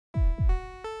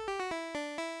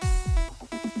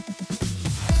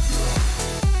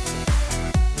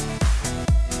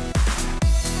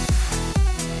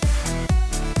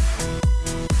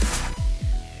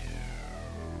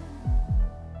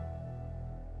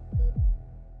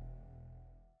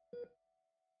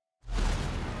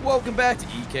welcome back to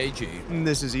EKG. And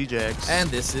this is Ejax. And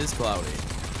this is Cloudy.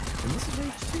 And this is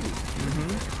H2.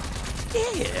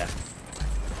 Yeah.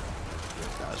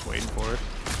 I was waiting for it.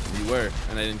 You were,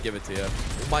 and I didn't give it to you.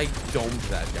 Mike domed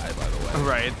that guy, by the way.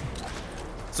 Right.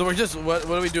 So we're just, what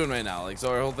are we doing right now? Like,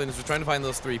 so our whole thing is we're trying to find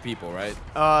those 3 people, right?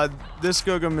 This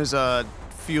Gugum is a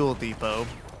fuel depot.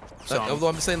 So Although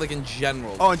I'm saying, like, in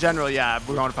general. Oh, in general, yeah.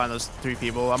 We're going to find those 3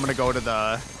 people. I'm going to go to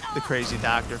the crazy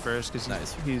doctor first,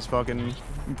 because he's fucking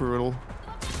brutal.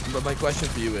 But my question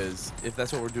for you is, if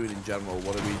that's what we're doing in general,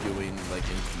 what are we doing, like,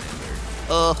 in Commander?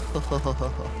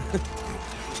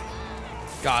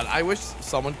 God, I wish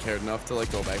someone cared enough to,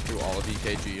 like, go back through all of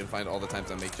EKG and find all the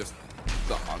times I make just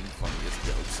the unfunniest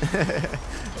jokes.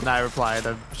 And I replied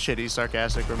a shitty,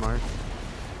 sarcastic remark.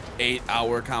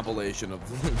 8-hour compilation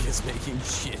of Lucas making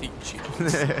shitty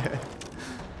jokes.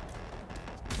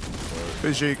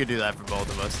 Pretty sure you could do that for both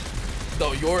of us.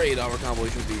 No, your 8-hour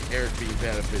compilation would be Eric being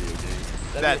bad at video games.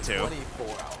 That too.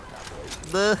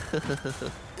 24-hour compilation.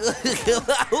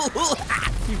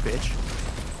 You bitch.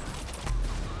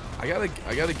 I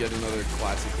gotta get another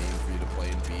classic game for you to play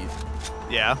and beat.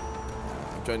 Yeah.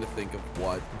 I'm trying to think of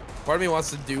what. Part of me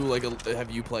wants to do like have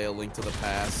you play A Link to the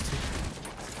Past.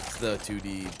 It's the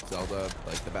 2D Zelda,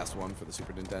 like the best one for the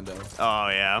Super Nintendo. Oh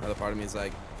yeah. Another part of me is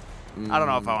like, I don't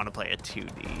know if I want to play a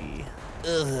 2D.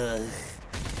 Ugh.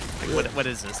 Like, what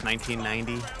is this?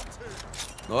 1990?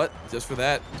 What? Just for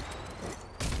that?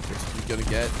 That's what you're gonna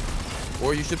get.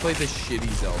 Or you should play the shitty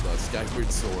Zelda,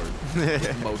 Skyward Sword,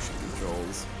 with motion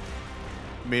controls.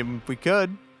 I mean, we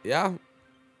could. Yeah.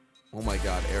 Oh my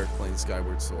God, Eric playing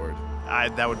Skyward Sword.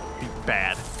 That would be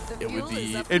bad. It would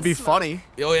be. It'd be funny.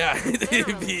 Oh yeah.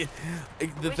 It'd be.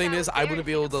 The thing is, I wouldn't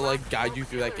be able to like guide you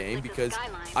through that game because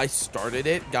I started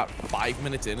it, got 5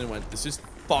 minutes in, and went, "This is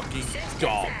fucking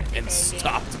dumb," and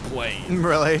stopped playing.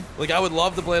 Really? Like I would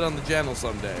love to play it on the channel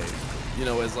someday, you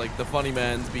know, as like the funny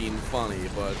man's being funny,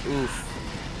 but oof,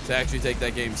 to actually take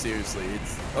that game seriously,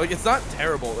 it's not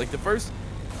terrible. Like the first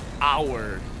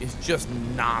hour is just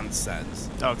nonsense.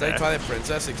 Okay. It's like Twilight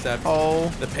Princess, except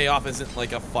the payoff isn't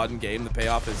like a fun game. The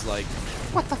payoff is like,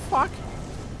 what the fuck?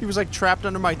 He was like trapped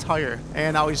under my tire,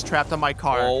 and now he's trapped on my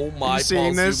car. Oh my! You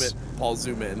seeing this? Paul,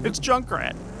 zoom in. It's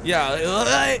Junkrat.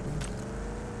 Yeah.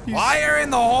 Fire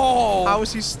in the hole! How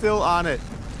is he still on it?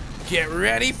 Get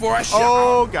ready for a shot!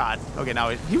 Oh God! Okay, now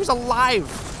he was alive.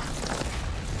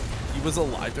 He was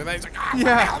alive. And he's like, oh,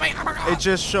 yeah. Oh my God. It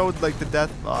just showed like the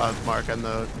death mark on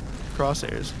the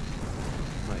crosshairs.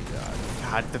 Oh my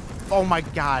God. Oh my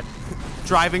God!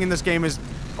 Driving in this game is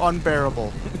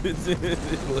unbearable.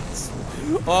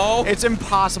 It's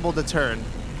impossible to turn.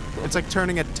 It's like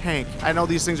turning a tank. I know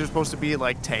these things are supposed to be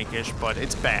like tankish, but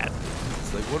it's bad.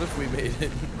 It's like, what if we made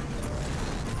it?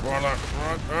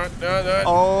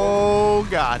 Oh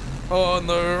God! On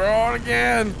the road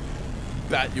again.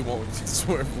 Bet you won't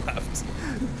swerve left.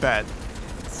 Bet.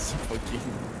 It's fucking.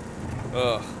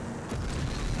 Ugh.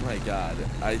 My God.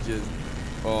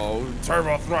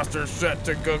 Turbo thruster set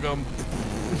to Gugum.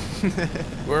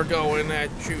 We're going at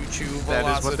choo-choo velocities.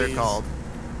 That is what they're called.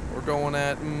 We're going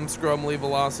at scrumly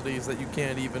velocities that you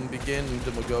can't even begin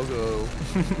to Magogo.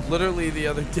 Literally the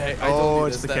other day, I told you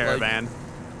it's this, the caravan.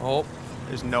 Like,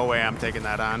 there's no way I'm taking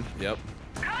that on. Yep.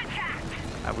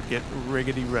 I would get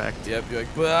riggedy wrecked. Yep. You're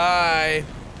like, bye.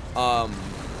 I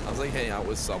was like hanging out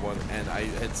with someone, and I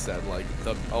had said like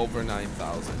the over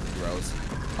 9,000 gross.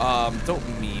 Don't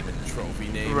meme and trophy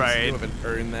names. Right. You haven't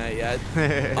earned that yet.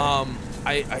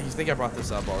 I think I brought this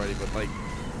up already, but like.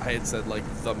 I had said like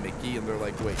the Mickey, and they're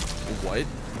like, wait, what?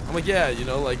 I'm like, yeah, you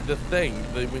know, like the thing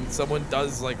when someone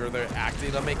does like, or they're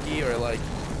acting a Mickey, or like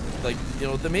you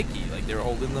know, the Mickey, like they were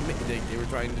holding the Mickey, they were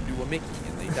trying to do a Mickey,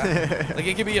 and they got like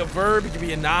it could be a verb, it could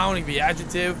be a noun, it could be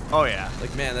adjective. Oh yeah.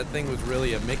 Like man, that thing was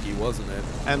really a Mickey, wasn't it?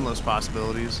 Endless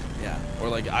possibilities. Yeah. Or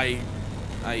like I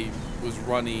was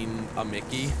running a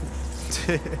Mickey.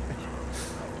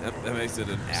 That makes it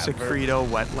an adverb. Secreto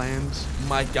wetlands.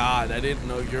 My God, I didn't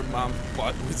know your mom's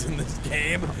butt was in this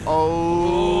game.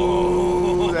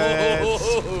 Oh,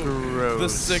 that's gross. The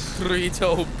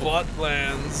Secreto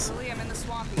buttlands. I'm in the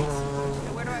swampies.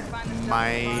 Where do I find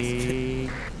this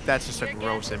That's just a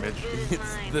gross image.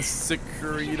 It's the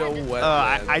Secreto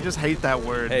wetlands. I just hate that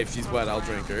word. Hey, if she's wet, I'll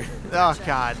drink her. Oh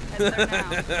God.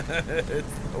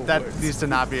 That worst. needs to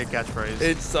not be a catchphrase.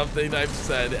 It's something I've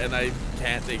said, and I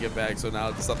can't take it back, so now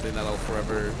it's something that I'll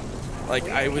forever... Like,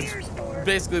 I was...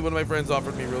 Basically, one of my friends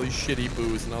offered me really shitty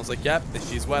booze, and I was like, yep, if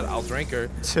she's wet, I'll drink her.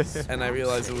 And I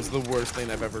realized it was the worst thing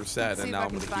I've ever said, and now I'm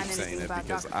going to keep saying it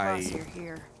because I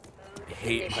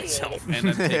hate myself, and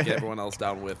I take everyone else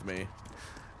down with me.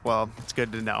 Well, it's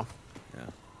good to know. Yeah.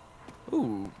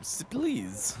 Ooh,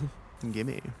 please.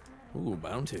 Gimme. Ooh,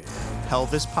 bounty.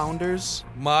 Pelvis pounders.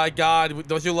 My God,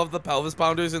 don't you love the pelvis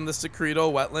pounders in the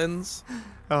Secreto wetlands?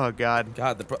 Oh God.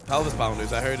 God, the pelvis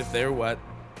pounders. I heard if they're wet,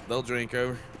 they'll drink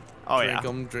her. Oh drink yeah.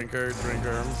 them, drink her.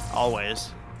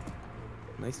 Always.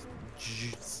 Nice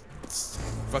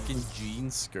fucking jean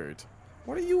skirt.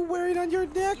 What are you wearing on your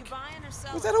neck?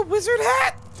 Was that a wizard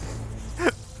hat?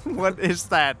 What is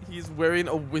that? He's wearing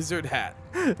a wizard hat.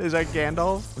 Is that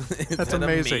Gandalf? Is That's that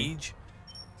amazing. A mage?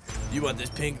 You want this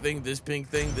pink thing, this pink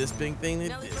thing, this pink thing,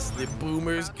 this. The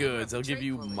Boomer's goods. I'll give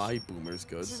you my Boomer's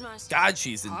goods. God,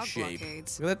 she's in shape. Look at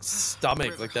that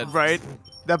stomach, like that. Right?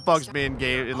 That bugs me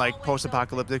in like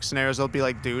post-apocalyptic scenarios. There'll be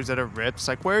like dudes that are ripped. It's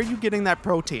like, where are you getting that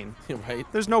protein? Right?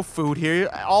 There's no food here.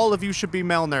 All of you should be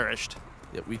malnourished.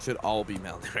 Yeah, we should all be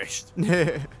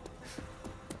malnourished.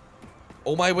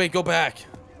 Oh my, wait, go back.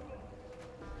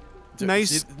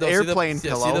 Nice airplane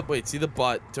pillow. See the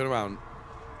butt. Turn around.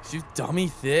 She's dummy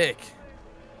thick.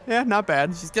 Yeah, not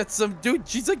bad. She's got some, dude,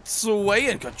 she's like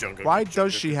swaying. Why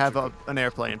does she have an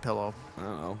airplane pillow? I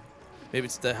don't know. Maybe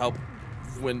it's to help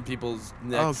when people's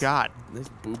necks. Oh God. Nice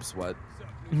boob sweat.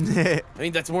 I'm I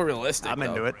mean, that's more realistic.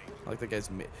 into it. I like that guy's.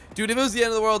 Dude, if it was the end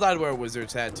of the world, I'd wear a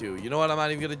wizard's hat too. You know what? I'm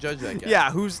not even gonna judge that guy. Yeah,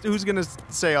 who's gonna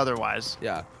say otherwise?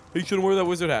 Yeah. You shouldn't wear that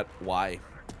wizard hat. Why?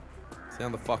 It's the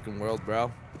end of the fucking world,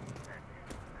 bro.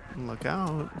 Look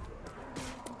out.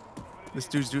 This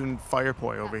dude's doing fire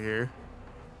poi over here.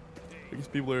 These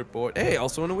people are bored. Hey,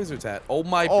 also in a wizard's hat. Oh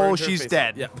my. Oh, she's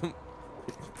dead. Yeah.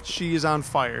 She is on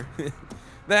fire.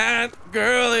 That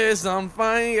girl is on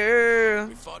fire.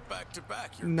 We fought back to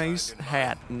back. Nice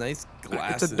hat. Nice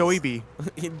glasses. It's a doiby.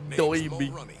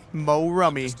 Doiby. Mo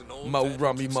rummy. Mo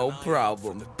rummy, mo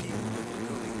problem.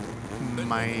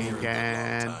 My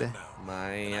God.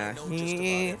 My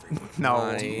No.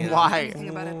 My, Why? Anything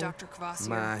about a Dr. Kvassier?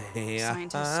 My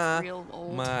Scientist, real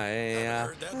old. My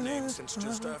Heard that name since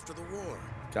just after the war.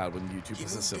 God, when YouTube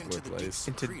was a simpler place.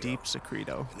 Into deep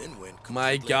secreto. And then went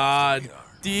My completely God, off the radar.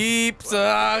 deep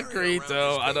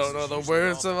secreto. I don't know the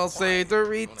words, so I'll say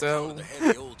Dorito.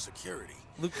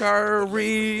 A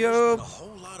Lucario,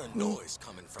 whole lot of noise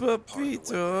coming from that part of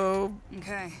the way. Papito.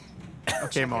 Okay.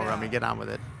 Okay, Mo rummy, get on with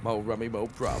it. Mo rummy, mo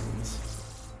problems.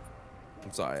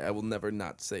 I'm sorry, I will never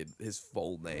not say his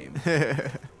full name.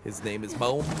 His name is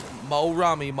Mo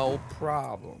Rummy, Mo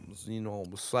Problems. You know what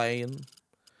I'm saying?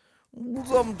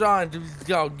 Sometimes you just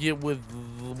gotta get with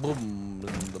the boom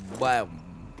and the blam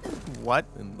What?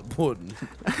 and the pudding.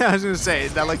 I was gonna say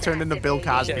that like turned into Bill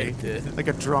Cosby, Yeah, it did. like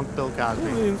a drunk Bill I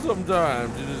Cosby. mean,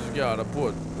 sometimes you just gotta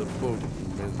put the pudding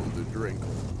in the drink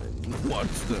and watch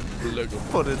them lick 'em.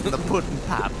 Put it in the pudding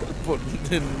pop. Pudding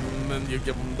in, and then you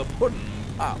give them the pudding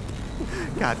pop.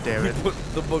 God damn it. Put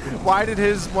the book. Why did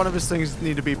one of his things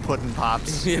need to be pudding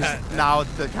pops? 'Cause Yeah. now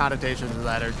the connotations of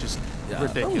that are just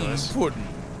ridiculous. Pudding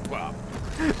pop.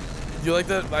 You like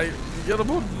that? You gotta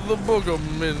put the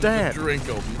boogum in Dad. the drink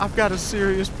 'em. I've got a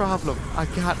serious problem. I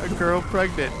got a girl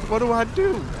pregnant. What do I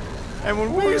do? And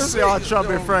when we saw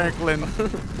Chubby Franklin,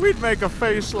 we'd make a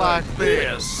face like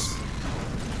this.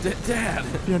 Dad.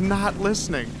 You're not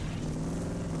listening.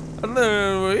 And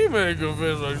then we make a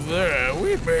face like that.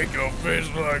 We make a face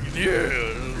like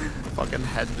this. Fucking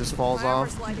head just falls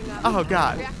off. Oh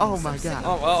God. Oh my God.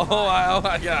 Oh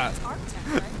my God.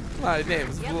 My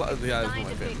name's yeah, my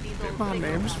favorite. My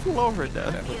name's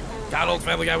Florida. God, old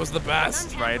Family Guy was the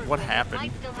best. Right? What happened? I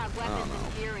don't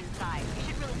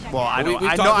know. Well, I know. We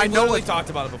I know literally what. talked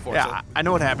about it before. Yeah, I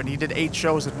know what happened. He did 8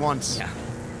 shows at once. So,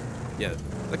 yeah.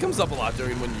 That comes up a lot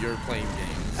during when you're playing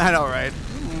games. I know, right?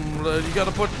 You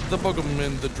gotta put the boogum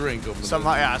in the drink.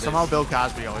 Somehow, yeah. Somehow Bill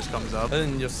Cosby always comes up.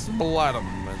 And then you splat them,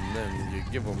 and then you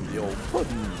give them the old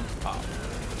pudding pop.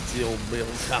 It's the old Bill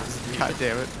Cosby. God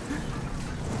damn it.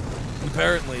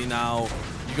 Apparently now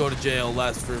you go to jail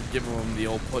less for giving them the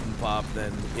old pudding pop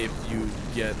than if you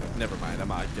get. Never mind. I'm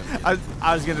not gonna.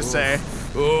 I was gonna say.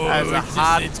 Oh,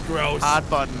 That's it's gross. Hot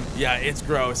button. Yeah, it's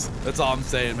gross. That's all I'm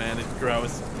saying, man. It's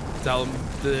gross. Tell them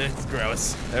it's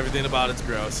gross. Everything about it's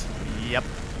gross. Yep.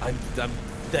 I'm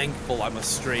thankful I'm a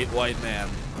straight white man.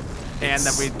 And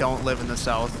that we don't live in the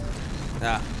South.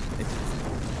 Yeah.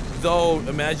 Though,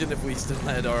 imagine if we still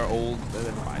had our old.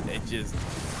 Never mind.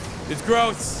 It's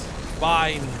gross.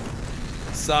 Fine.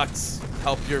 Sucks.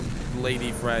 Help your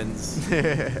lady friends.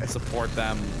 Support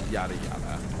them. Yada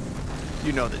yada.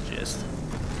 You know the gist.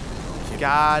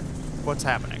 God, what's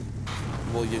happening?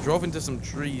 Well, you drove into some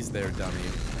trees there, dummy.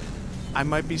 I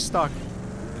might be stuck.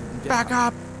 Get Back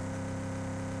up.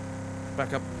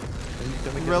 Back up.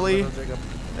 Really?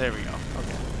 There we go.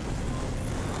 Okay.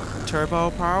 Turbo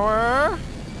power.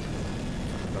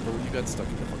 Remember when you got stuck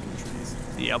in the fucking trees?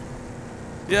 Yep.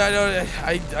 Yeah, I know.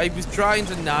 I was trying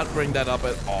to not bring that up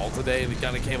at all today, and it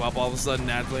kind of came up all of a sudden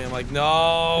naturally. I'm like,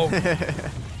 no.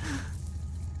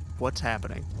 What's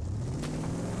happening?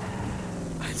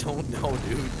 I don't know,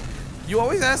 dude. You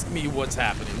always ask me what's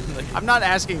happening. Like, I'm not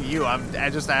asking you. I'm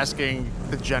just asking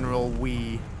the general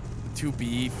we. to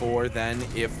be, for, then,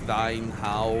 if, thine,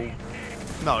 how.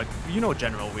 No, you know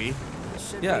General we.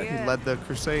 Yeah. He led the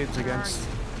Crusades against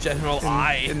General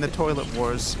I. in the toilet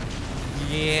wars.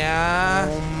 Yeah.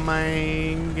 Oh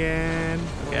my god.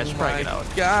 Okay, I should probably get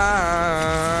out.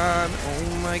 God.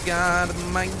 Oh my god. Oh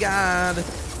my god.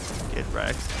 Get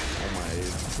wrecked. Oh my.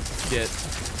 Get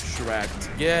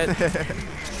Shrek. Get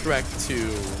Shrek 2.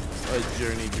 A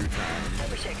Journey Through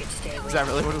Time. Is that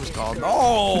really what it was called?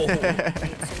 Oh!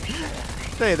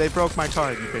 Hey, they broke my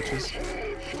card, you bitches.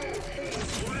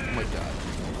 Oh my god.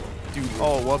 Dude.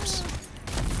 Oh, whoops.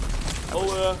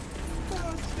 Oh,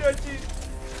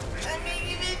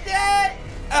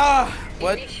 ah!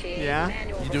 What? Yeah?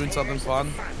 You doing something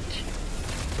fun?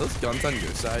 Those guns on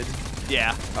your side?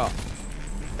 Yeah. Oh.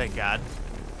 Thank God.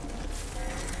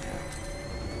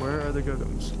 Where are the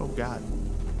googums? Oh God.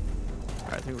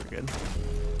 Alright, I think we're good.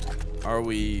 Are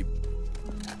we...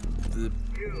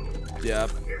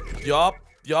 Yep.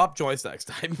 Yup, joins next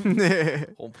time.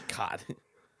 Oh my god.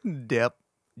 Dip.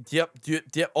 Yep.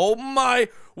 Oh my...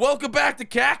 Welcome back to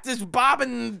Cactus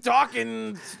Bobbin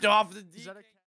talking stuff.